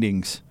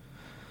findings.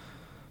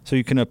 So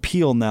you can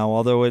appeal now,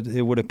 although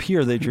it would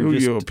appear that you're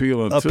just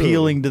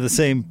appealing to the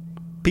same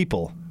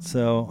people.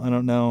 So I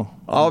don't know.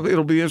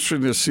 It'll be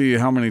interesting to see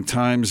how many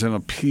times an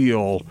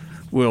appeal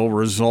will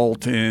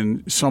result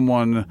in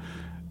someone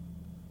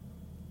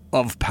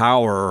of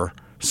power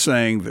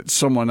saying that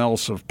someone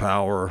else of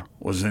power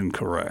was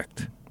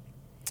incorrect.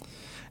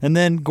 And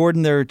then,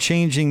 Gordon, they're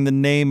changing the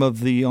name of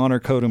the Honor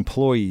Code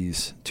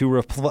employees to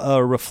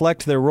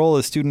reflect their role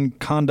as student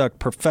conduct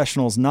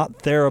professionals, not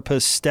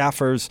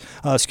therapists.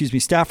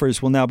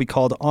 Staffers will now be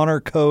called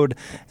Honor Code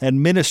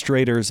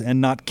administrators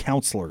and not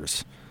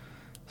counselors.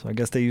 So I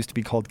guess they used to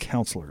be called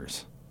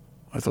counselors.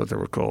 I thought they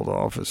were called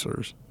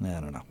officers. I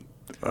don't know.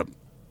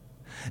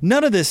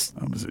 None of this.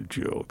 That was a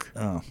joke.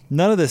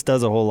 None of this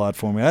does a whole lot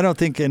for me. I don't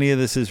think any of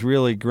this is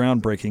really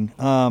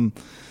groundbreaking.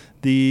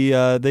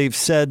 They've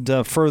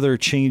said further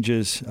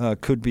changes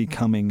could be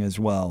coming as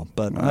well,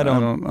 but I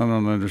don't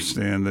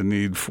understand the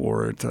need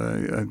for it.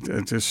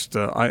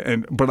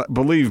 But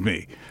believe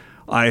me,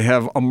 I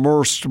have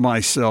immersed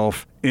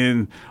myself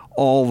in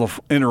all the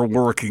inner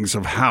workings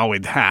of how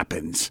it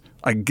happens.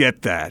 I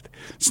get that.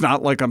 It's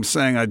not like I'm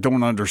saying I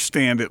don't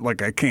understand it,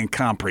 like I can't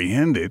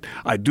comprehend it.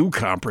 I do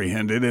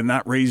comprehend it, and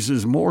that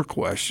raises more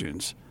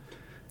questions.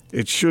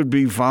 It should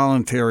be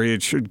voluntary.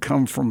 It should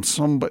come from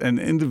an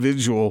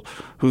individual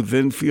who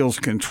then feels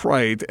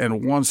contrite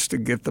and wants to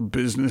get the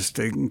business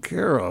taken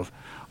care of,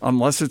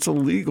 unless it's a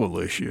legal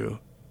issue.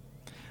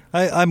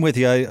 I'm with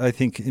you. I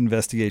think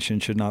investigation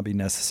should not be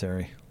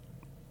necessary.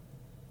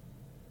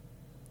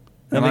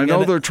 And I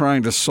know they're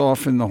trying to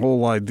soften the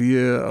whole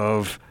idea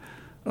of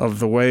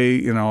the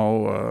way,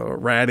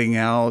 ratting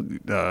out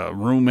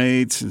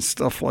roommates and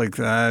stuff like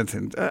that.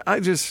 And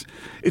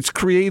it's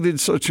created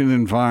such an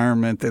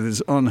environment that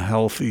is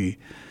unhealthy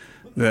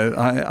that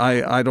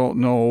I don't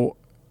know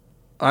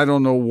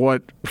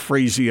what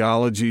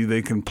phraseology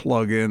they can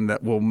plug in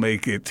that will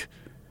make it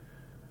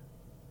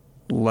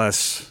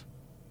less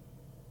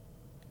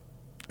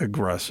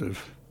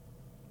aggressive.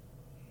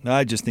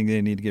 I just think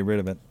they need to get rid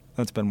of it.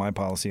 That's been my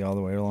policy all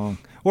the way along.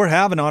 Or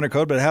have an honor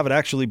code, but have it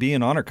actually be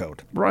an honor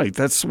code. Right.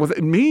 That's what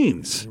it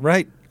means.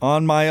 Right.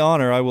 On my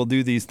honor, I will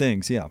do these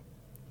things. Yeah.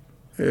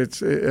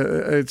 It's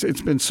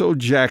been so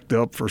jacked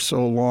up for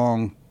so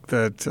long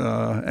that,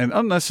 and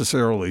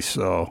unnecessarily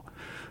so.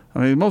 I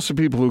mean, most of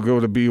the people who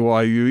go to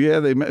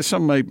BYU,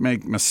 some might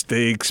make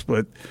mistakes,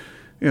 but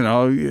You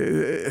know,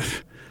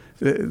 if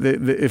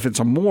it's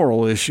a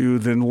moral issue,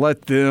 then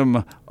let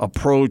them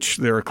approach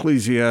their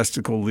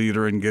ecclesiastical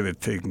leader and get it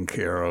taken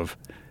care of.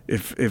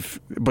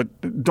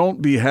 But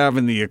don't be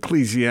having the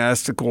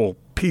ecclesiastical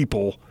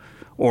people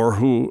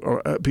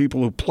or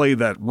people who play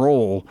that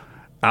role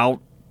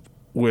out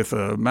with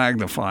a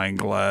magnifying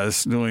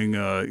glass doing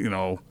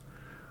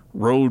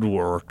road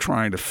work,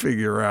 trying to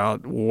figure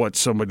out what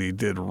somebody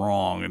did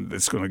wrong, and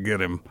it's going to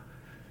get him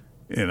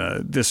in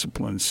a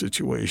disciplined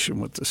situation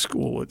with the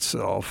school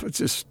itself.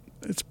 It's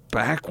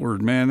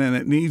backward, man, and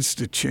it needs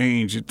to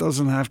change. It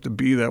doesn't have to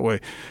be that way.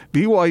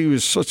 BYU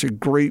is such a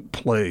great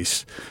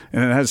place,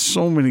 and it has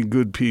so many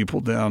good people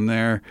down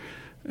there,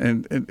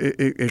 and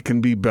it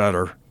can be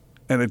better,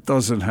 and it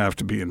doesn't have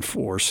to be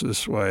enforced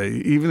this way.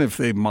 Even if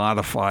they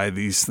modify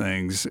these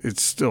things,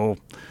 it's still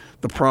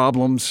the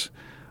problems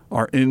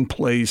are in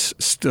place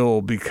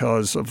still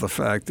because of the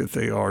fact that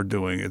they are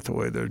doing it the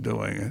way they're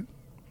doing it.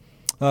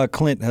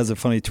 Clint has a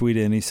funny tweet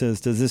in. He says,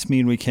 does this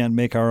mean we can't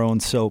make our own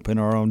soap in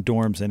our own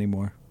dorms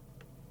anymore?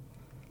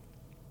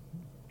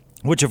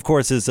 Which, of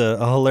course, is a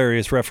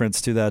hilarious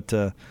reference to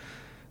that.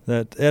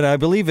 And I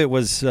believe it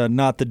was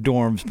not the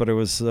dorms, but it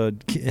was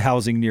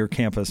housing near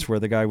campus where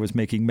the guy was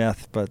making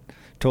meth but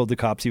told the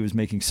cops he was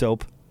making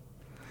soap.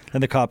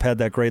 And the cop had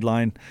that great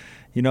line,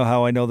 you know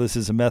how I know this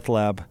is a meth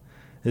lab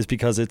is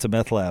because it's a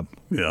meth lab.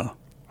 Yeah.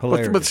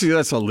 Hilarious. But see,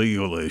 that's a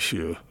legal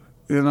issue.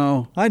 You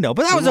know, I know,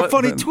 but that was a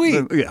funny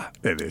tweet. Yeah,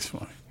 it is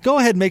funny. Go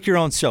ahead and make your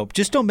own soap.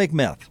 Just don't make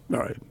meth.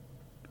 Right.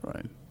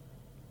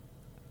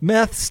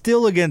 Meth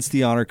still against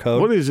the honor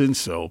code. What is in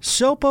soap?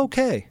 Soap,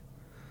 okay.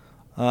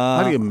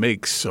 How do you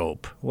make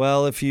soap?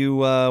 Well, if you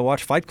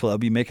watch Fight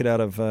Club, you make it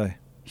out of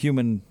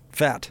human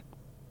fat.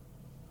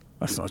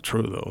 That's not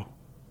true, though.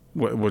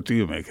 What do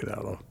you make it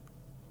out of?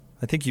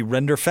 I think you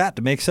render fat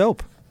to make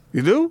soap.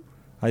 You do?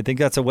 I think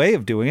that's a way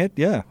of doing it,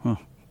 yeah. Huh.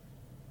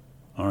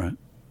 All right.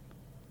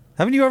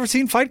 Haven't you ever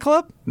seen Fight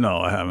Club? No,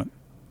 I haven't.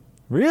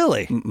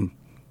 Really? Mm-mm.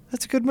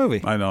 That's a good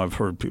movie. I know, I've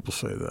heard people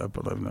say that,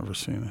 but I've never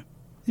seen it.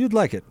 You'd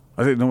like it.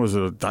 I didn't know there was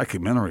a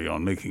documentary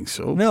on making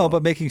soap. No,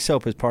 but making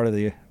soap is part of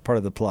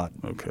the plot.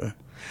 Okay.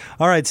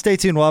 All right, stay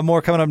tuned. We'll have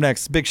more coming up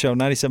next. Big Show,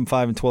 97.5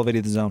 and 1280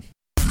 The Zone.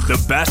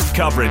 The best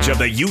coverage of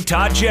the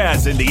Utah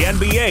Jazz in the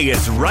NBA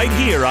is right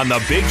here on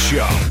The Big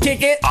Show.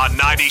 Kick it. On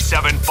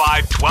 97.5,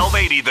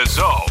 1280 The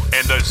Zone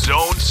and The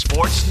Zone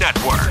Sports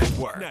Network.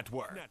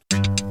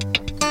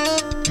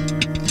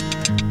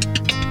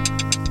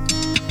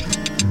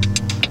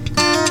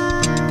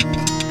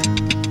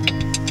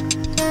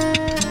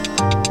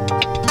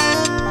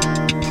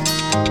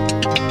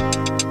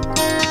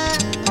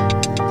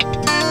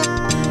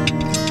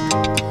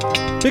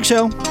 Big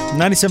Show,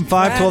 97.5,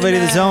 1280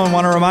 The Zone.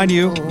 Want to remind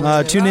you,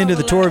 tune into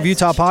the Tour of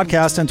Utah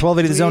podcast on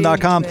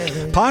 1280thezone.com.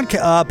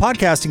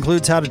 Podcast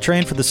includes how to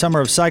train for the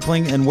summer of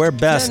cycling and where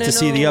best to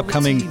see the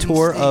upcoming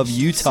Tour of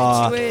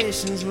Utah.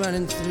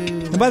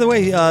 And by the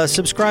way,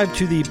 subscribe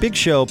to the Big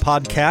Show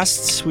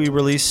podcasts. We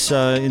release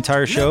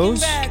entire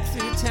shows,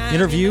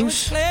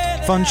 interviews,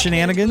 fun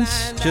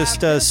shenanigans.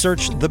 Just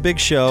search The Big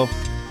Show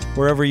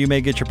wherever you may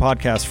get your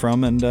podcast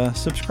from, and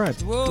subscribe.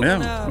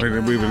 Yeah,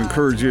 we would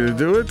encourage you to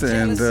do it.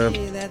 And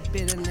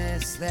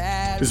this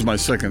is my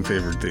second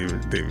favorite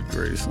David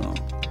Gray song.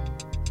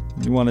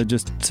 You want to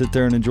just sit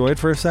there and enjoy it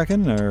for a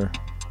second, or?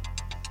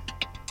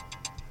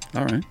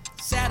 All right.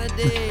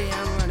 Saturday,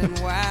 I'm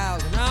running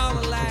wild, and all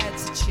the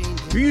lights are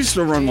changing. You used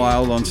to run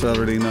wild on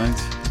Saturday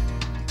nights.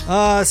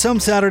 Some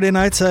Saturday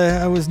nights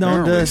I was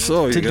known to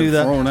You do get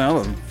that. thrown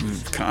out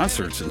of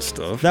concerts and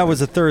stuff. That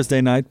was a Thursday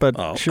night,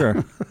 but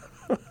sure.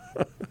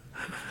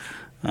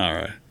 All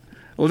right.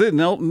 Well, didn't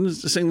Elton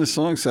sing the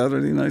song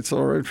Saturday Night's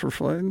All Right for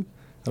Fighting?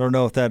 I don't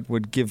know if that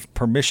would give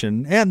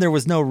permission, and there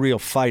was no real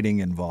fighting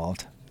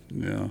involved.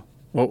 Yeah.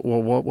 What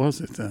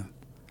was it then?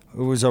 It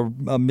was a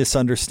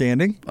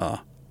misunderstanding,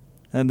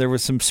 and there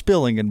was some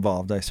spilling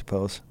involved, I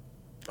suppose.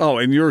 Oh,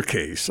 in your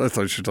case. I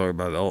thought you were talking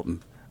about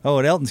Elton. Oh,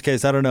 in Elton's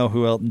case, I don't know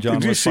who Elton John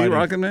was fighting. Did you see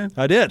Rocket Man?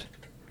 I did.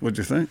 What'd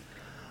you think?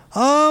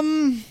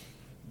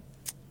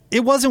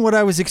 It wasn't what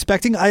I was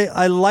expecting.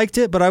 I liked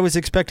it, but I was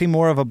expecting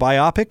more of a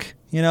biopic,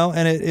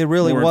 and it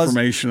really was. More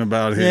information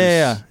about his.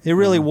 Yeah. It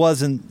really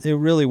wasn't. It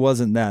really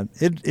wasn't that.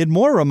 It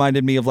more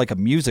reminded me of like a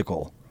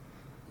musical.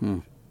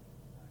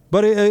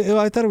 But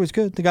I thought it was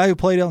good. The guy who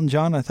played Elton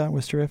John, I thought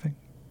was terrific.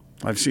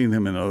 I've seen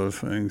him in other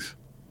things.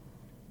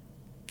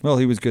 Well,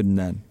 he was good in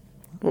that.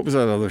 What was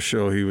that other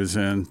show he was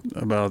in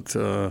about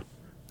the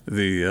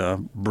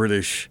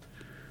British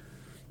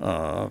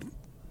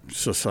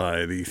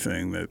Society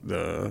thing that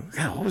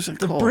what was it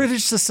called? The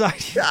British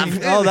Society.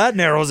 Oh, that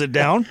narrows it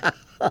down.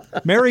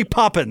 Mary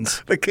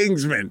Poppins. The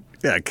Kingsman.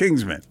 Yeah,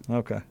 Kingsman.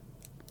 Okay.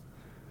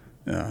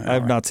 Yeah, I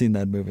have not seen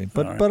that movie,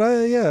 but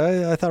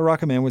I thought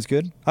Rocket Man was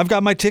good. I've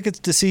got my tickets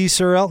to see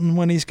Sir Elton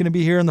when he's going to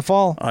be here in the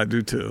fall. I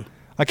do too.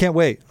 I can't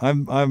wait.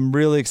 I'm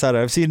really excited.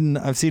 I've seen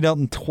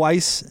Elton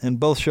twice, and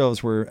both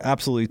shows were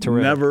absolutely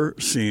terrific. Never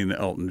seen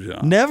Elton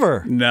John.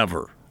 Never.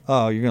 Never.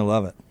 Oh, you're gonna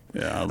love it.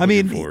 Yeah, I'm I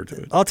mean, looking forward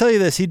to it. I'll tell you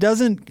this: he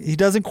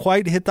doesn't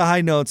quite hit the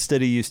high notes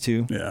that he used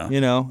to. Yeah.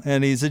 You know,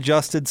 and he's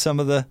adjusted some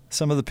of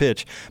the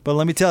pitch. But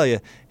let me tell you,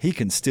 he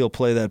can still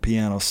play that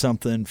piano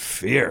something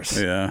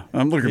fierce. Yeah,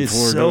 I'm looking He's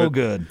forward to it. so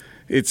good.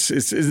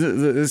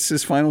 It's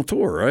his final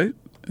tour, right?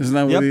 Isn't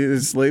that Yep. what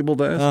it's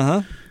labeled as?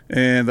 Uh-huh.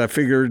 And I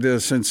figured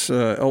since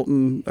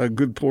Elton, a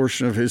good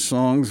portion of his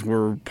songs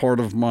were part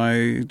of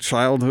my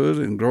childhood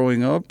and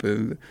growing up,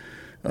 and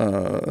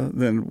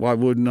then why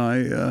wouldn't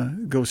I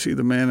go see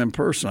the man in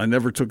person? I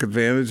never took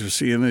advantage of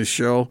seeing his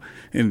show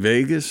in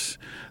Vegas.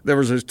 There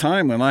was a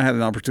time when I had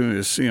an opportunity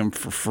to see him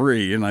for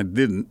free, and I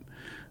didn't.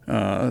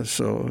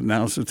 So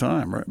now's the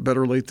time, right?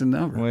 Better late than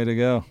never. Way to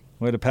go.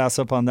 Way to pass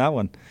up on that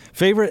one.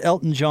 Favorite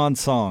Elton John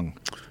song?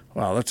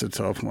 Wow, that's a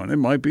tough one. It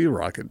might be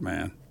Rocket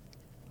Man.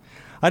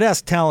 I'd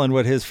ask Talon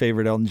what his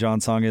favorite Elton John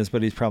song is,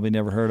 but he's probably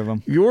never heard of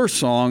him. Your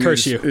song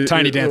Curse You,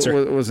 Tiny Dancer.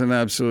 was an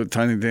absolute.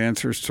 Tiny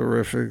Dancer's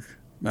terrific.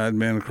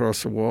 Madman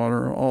Across the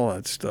Water, all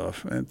that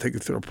stuff. And Take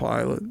It to the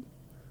Pilot.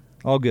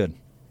 All good.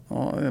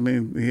 Oh, I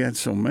mean, he had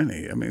so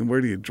many. I mean, where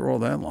do you draw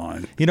that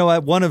line? You know,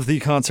 at one of the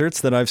concerts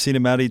that I've seen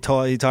him at, he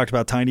talked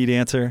about Tiny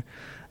Dancer,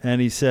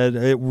 and he said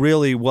it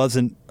really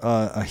wasn't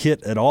a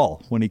hit at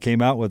all when he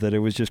came out with it. It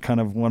was just kind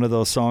of one of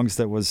those songs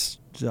that was,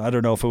 I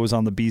don't know if it was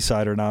on the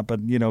B-side or not, but,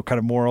 you know, kind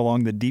of more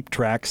along the deep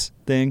tracks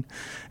thing.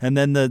 And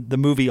then the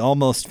movie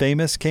Almost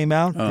Famous came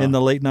out in the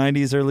late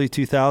 90s, early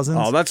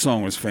 2000s. Oh, that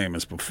song was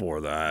famous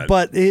before that.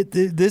 But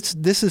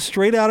this is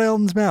straight out of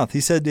Elton's mouth. He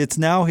said it's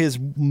now his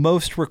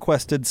most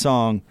requested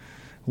song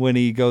when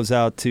he goes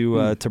out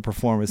to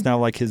perform. It's now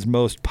like his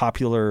most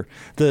popular.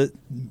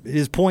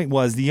 His point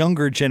was the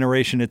younger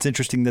generation. It's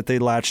interesting that they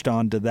latched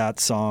on to that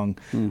song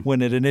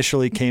when it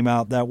initially came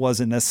out. That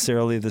wasn't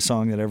necessarily the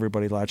song that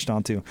everybody latched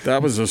onto.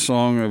 That was a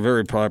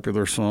very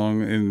popular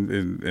song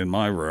in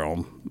my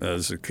realm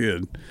as a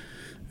kid,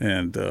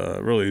 and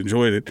really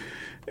enjoyed it.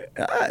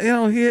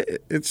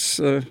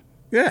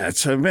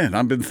 Man,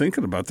 I've been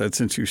thinking about that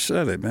since you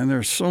said it, man.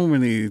 There's so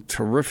many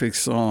terrific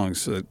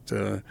songs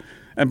that.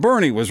 And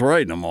Bernie was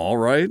writing them all,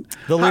 right?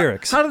 The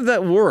lyrics. How did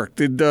that work?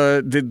 Did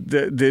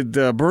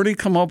Bernie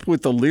come up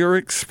with the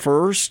lyrics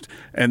first,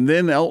 and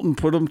then Elton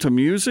put them to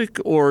music,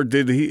 or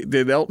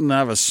did Elton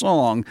have a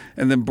song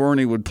and then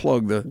Bernie would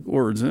plug the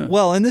words in?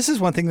 Well, and this is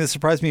one thing that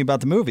surprised me about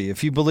the movie.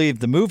 If you believe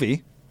the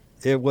movie,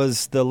 it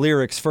was the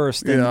lyrics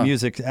first and the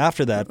music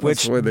after that,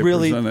 That's the way they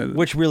presented it.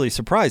 which really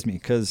surprised me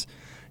because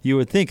you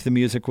would think the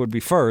music would be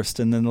first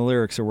and then the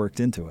lyrics are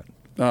worked into it.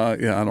 I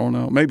don't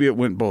know. Maybe it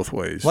went both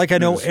ways. Like I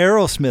know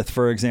Aerosmith,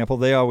 for example,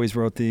 they always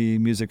wrote the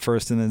music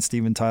first, and then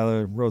Steven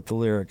Tyler wrote the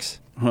lyrics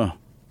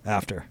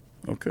after.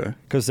 Okay.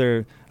 Because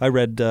I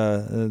read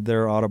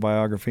their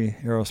autobiography,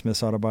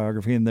 Aerosmith's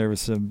autobiography, and there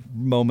was some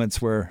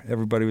moments where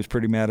everybody was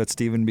pretty mad at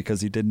Steven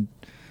because he didn't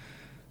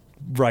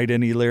write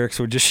any lyrics,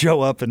 would just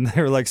show up, and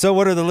they were like, "So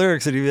what are the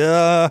lyrics?" And he,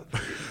 I'll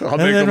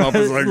make them up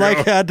as I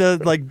go. Had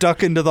to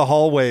duck into the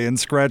hallway and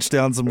scratch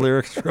down some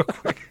lyrics real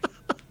quick.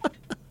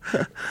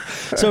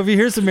 So if you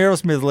hear some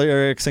Aerosmith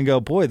lyrics and go,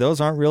 boy,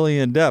 those aren't really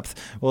in depth.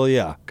 Well,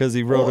 yeah, because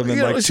he wrote them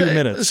in 2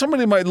 minutes.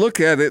 Somebody might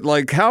look at it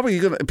like, how are you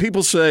going to,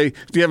 people say,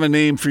 do you have a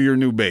name for your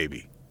new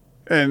baby?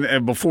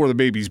 And before the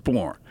baby's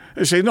born.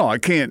 They say, no, I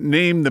can't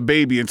name the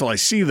baby until I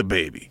see the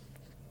baby.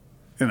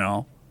 You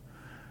know?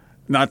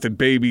 Not that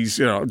babies,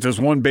 does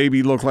one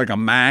baby look like a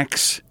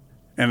Max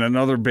and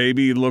another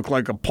baby look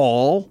like a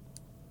Paul?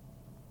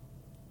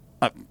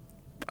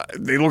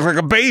 They look like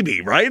a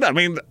baby, right? I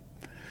mean...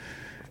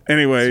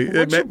 Anyway, so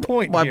what's your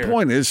point my here?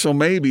 point is, so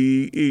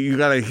maybe you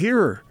got to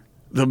hear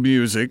the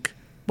music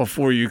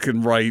before you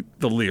can write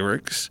the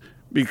lyrics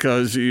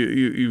because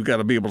you got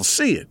to be able to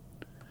see it.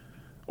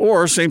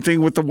 Or same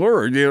thing with the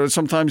word.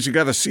 Sometimes you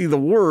got to see the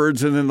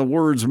words, and then the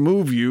words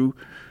move you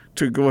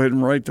to go ahead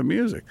and write the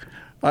music.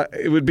 I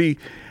would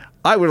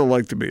have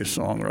liked to be a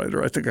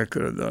songwriter. I think I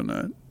could have done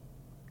that.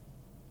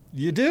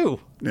 You do.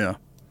 Yeah.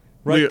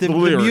 Right, the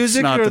lyrics,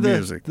 music not or the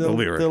music, the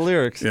lyrics. The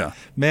lyrics. Yeah.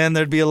 Man,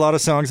 there'd be a lot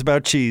of songs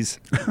about cheese.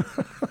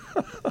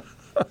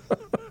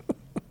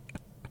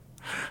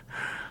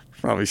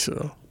 Probably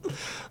so.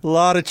 A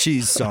lot of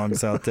cheese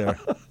songs out there.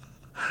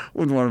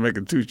 Wouldn't want to make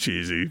it too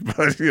cheesy,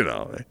 but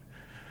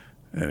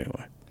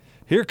anyway.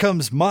 Here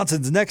comes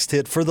Monson's next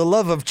hit, For the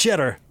Love of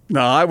Cheddar. No,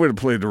 I would have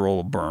played the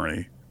role of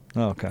Bernie.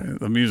 Oh, okay.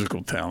 The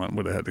musical talent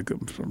would have had to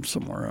come from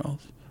somewhere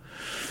else.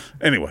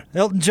 Anyway.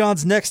 Elton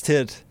John's next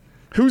hit.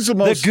 Who's the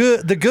most...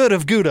 The good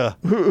of Gouda.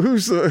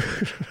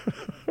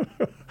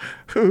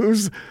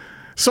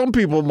 Some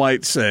people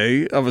might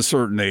say of a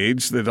certain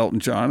age that Elton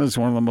John is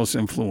one of the most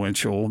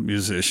influential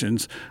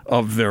musicians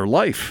of their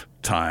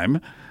lifetime.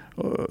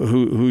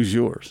 Who's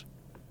yours?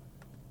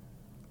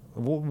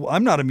 Well,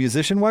 I'm not a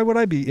musician. Why would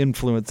I be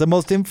influenced? The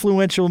most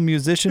influential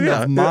musician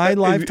of my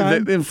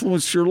lifetime? That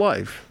influenced your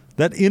life.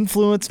 That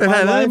influenced my life?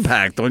 That had an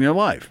impact on your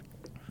life.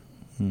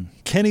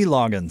 Kenny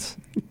Loggins.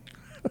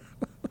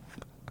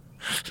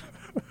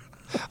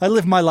 I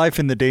live my life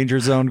in the danger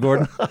zone,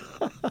 Gordon.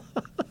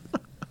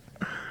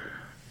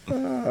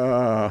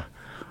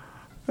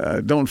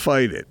 Don't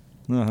fight it.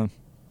 Uh-huh.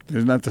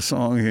 Isn't that the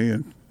song?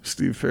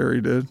 Steve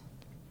Ferry did.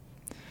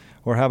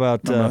 Or how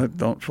about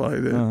Don't fight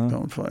it.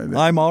 Don't fight it.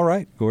 I'm all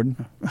right,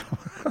 Gordon.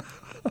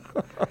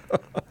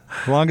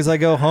 As long as I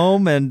go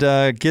home and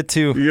get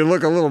to You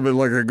look a little bit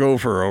like a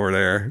gopher over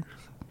there.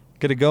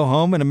 get to go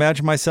home and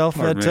imagine myself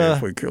Pardon at me,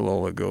 if we kill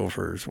all the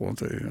gophers, won't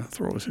they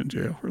throw us in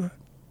jail for that?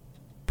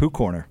 Pooh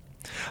Corner.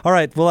 All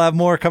right, we'll have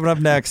more coming up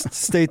next.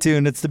 Stay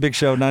tuned. It's The Big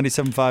Show,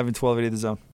 97.5 and 1280 The Zone.